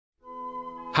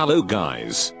Hello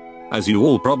guys. As you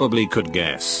all probably could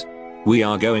guess, we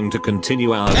are going to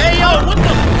continue our— Hey yo, what the—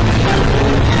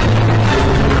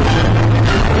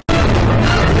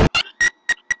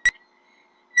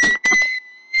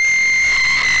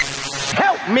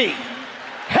 Help me!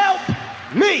 Help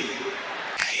me!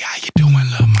 Hey, how you doing,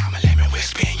 little mama? Let me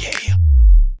whisper in your ear.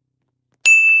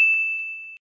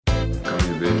 Come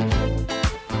here, baby.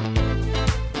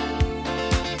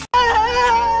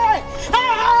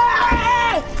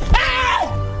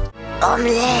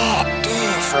 Omelette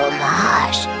de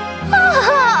fromage.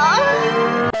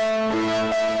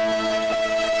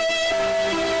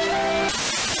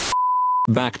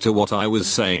 Back to what I was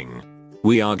saying.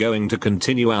 We are going to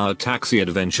continue our taxi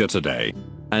adventure today.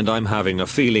 And I'm having a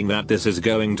feeling that this is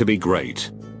going to be great.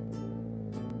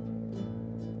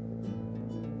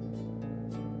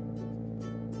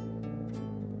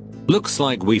 Looks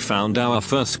like we found our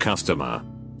first customer.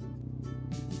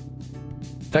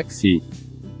 Taxi.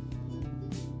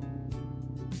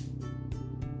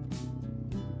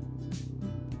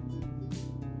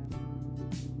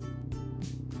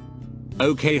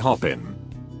 Okay, hop in.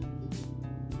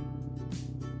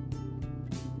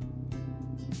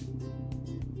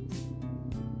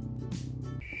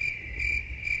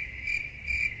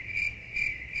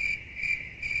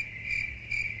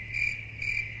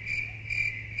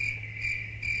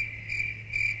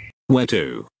 Where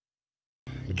to?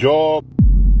 Joe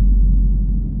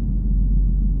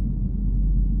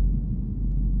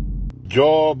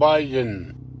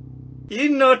Biden. You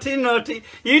naughty naughty,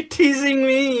 you teasing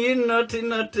me, you naughty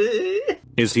naughty.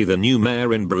 Is he the new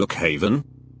mayor in Brookhaven?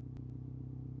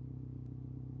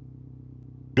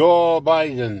 Joe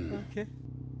Biden. Okay.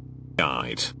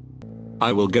 Right.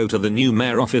 I will go to the new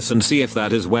mayor office and see if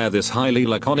that is where this highly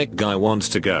laconic guy wants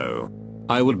to go.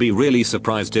 I would be really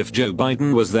surprised if Joe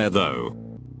Biden was there though.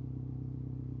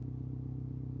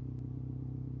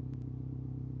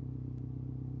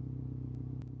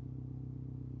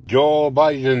 Joe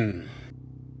Biden.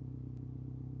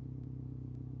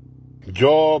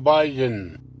 Joe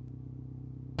Biden.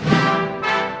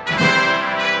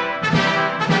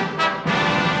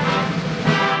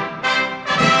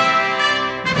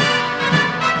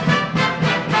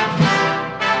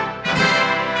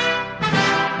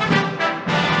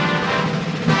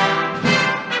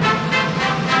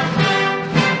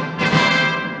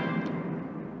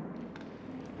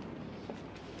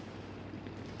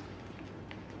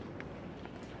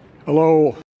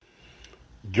 Hello.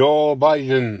 Joe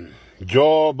Biden.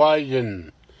 Joe Biden.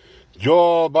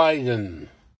 Joe Biden.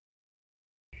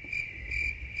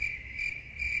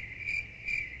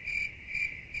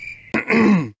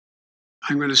 I'm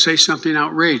going to say something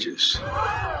outrageous.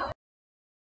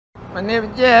 My name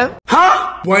is Jeff.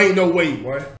 Huh? Boy, ain't no way,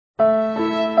 boy.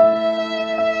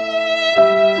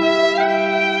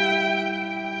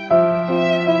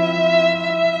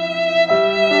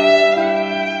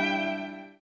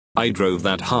 I drove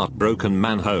that heartbroken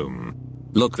man home.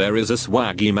 Look, there is a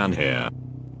swaggy man here.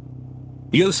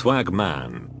 Yo, swag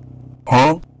man.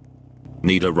 Huh?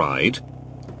 Need a ride?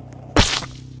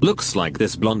 Looks like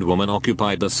this blonde woman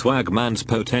occupied the swag man's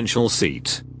potential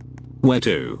seat. Where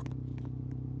to?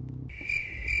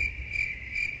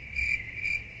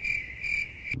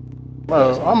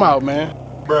 Well, I'm out, man.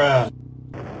 Bruh.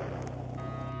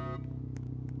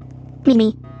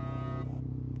 Mimi.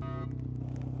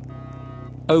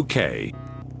 Okay.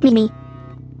 Mimi.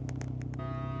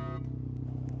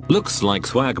 Looks like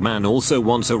Swagman also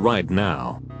wants a ride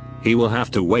now. He will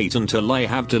have to wait until I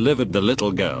have delivered the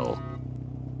little girl.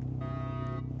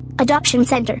 Adoption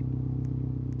center.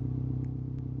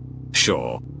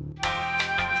 Sure.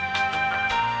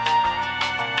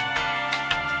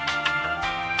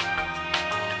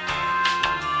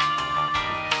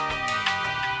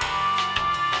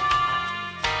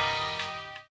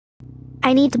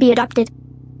 I need to be adopted.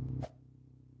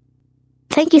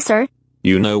 Thank you, sir.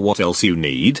 You know what else you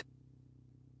need?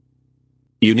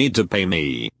 You need to pay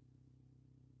me.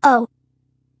 Oh.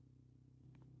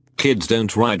 Kids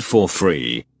don't ride for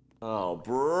free. Oh,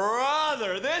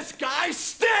 brother, this guy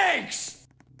stinks!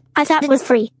 I thought it was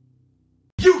free.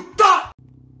 You thought!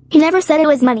 He never said it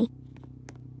was money.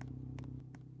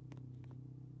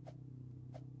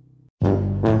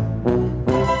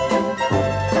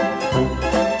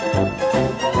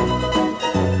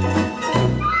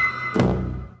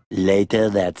 Later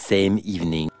that same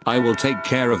evening. I will take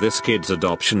care of this kid's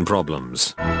adoption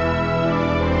problems.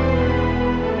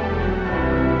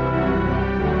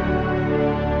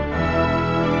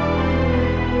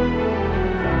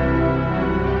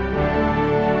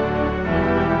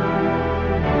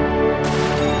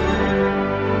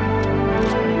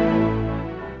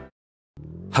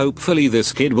 Hopefully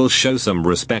this kid will show some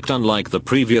respect unlike the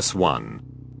previous one.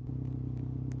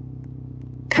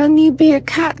 Can you be a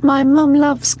cat? My mum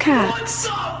loves cats.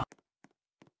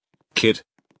 Kid.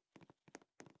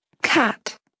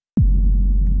 Cat.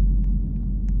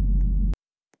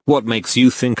 What makes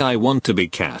you think I want to be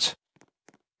cat?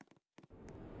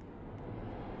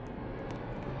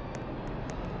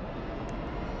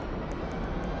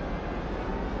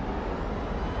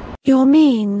 You're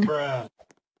mean.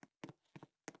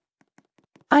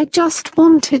 I just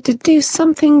wanted to do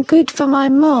something good for my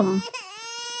mom.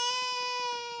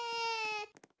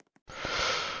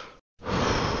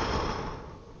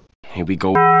 Here we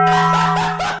go.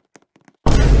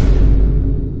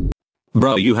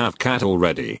 Bro, you have cat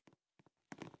already.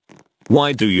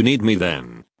 Why do you need me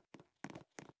then?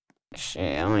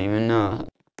 Shit, I don't even know.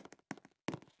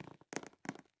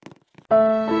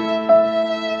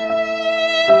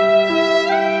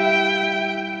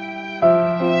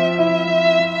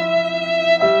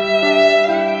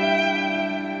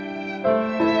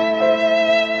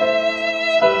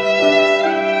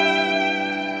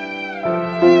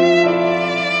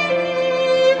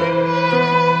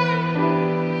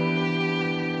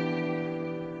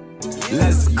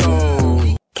 Let's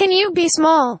go. Can you be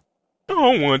small? I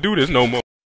don't want to do this no more.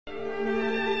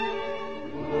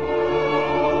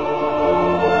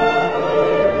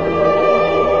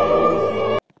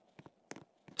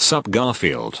 Sup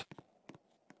Garfield.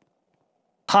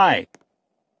 Hi.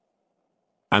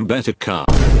 I'm better car.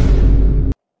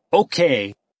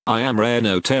 Okay. I am rare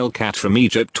no-tail cat from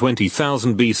Egypt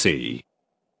 20,000 BC.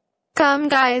 Come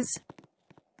guys.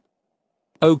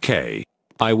 Okay.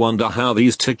 I wonder how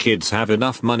these two kids have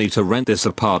enough money to rent this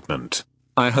apartment.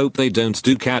 I hope they don't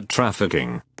do cat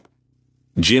trafficking.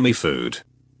 Jimmy food.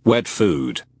 Wet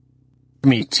food.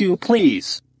 Me too,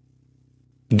 please.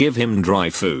 Give him dry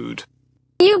food.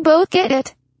 You both get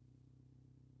it.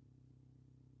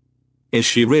 Is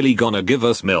she really gonna give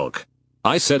us milk?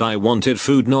 I said I wanted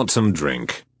food, not some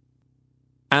drink.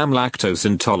 I'm lactose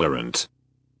intolerant.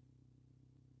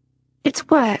 It's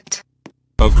wet.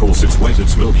 Of course it's wet,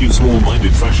 it's milk, you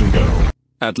small-minded fashion girl.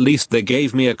 At least they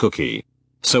gave me a cookie.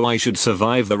 So I should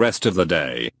survive the rest of the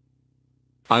day.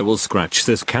 I will scratch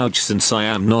this couch since I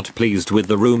am not pleased with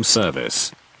the room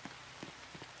service.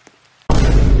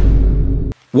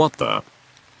 What the?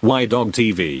 Why dog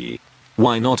TV?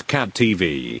 Why not cat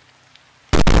TV?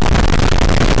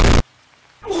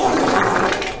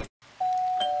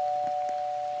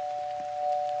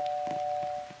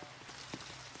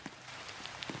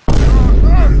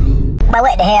 But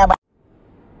what the hell?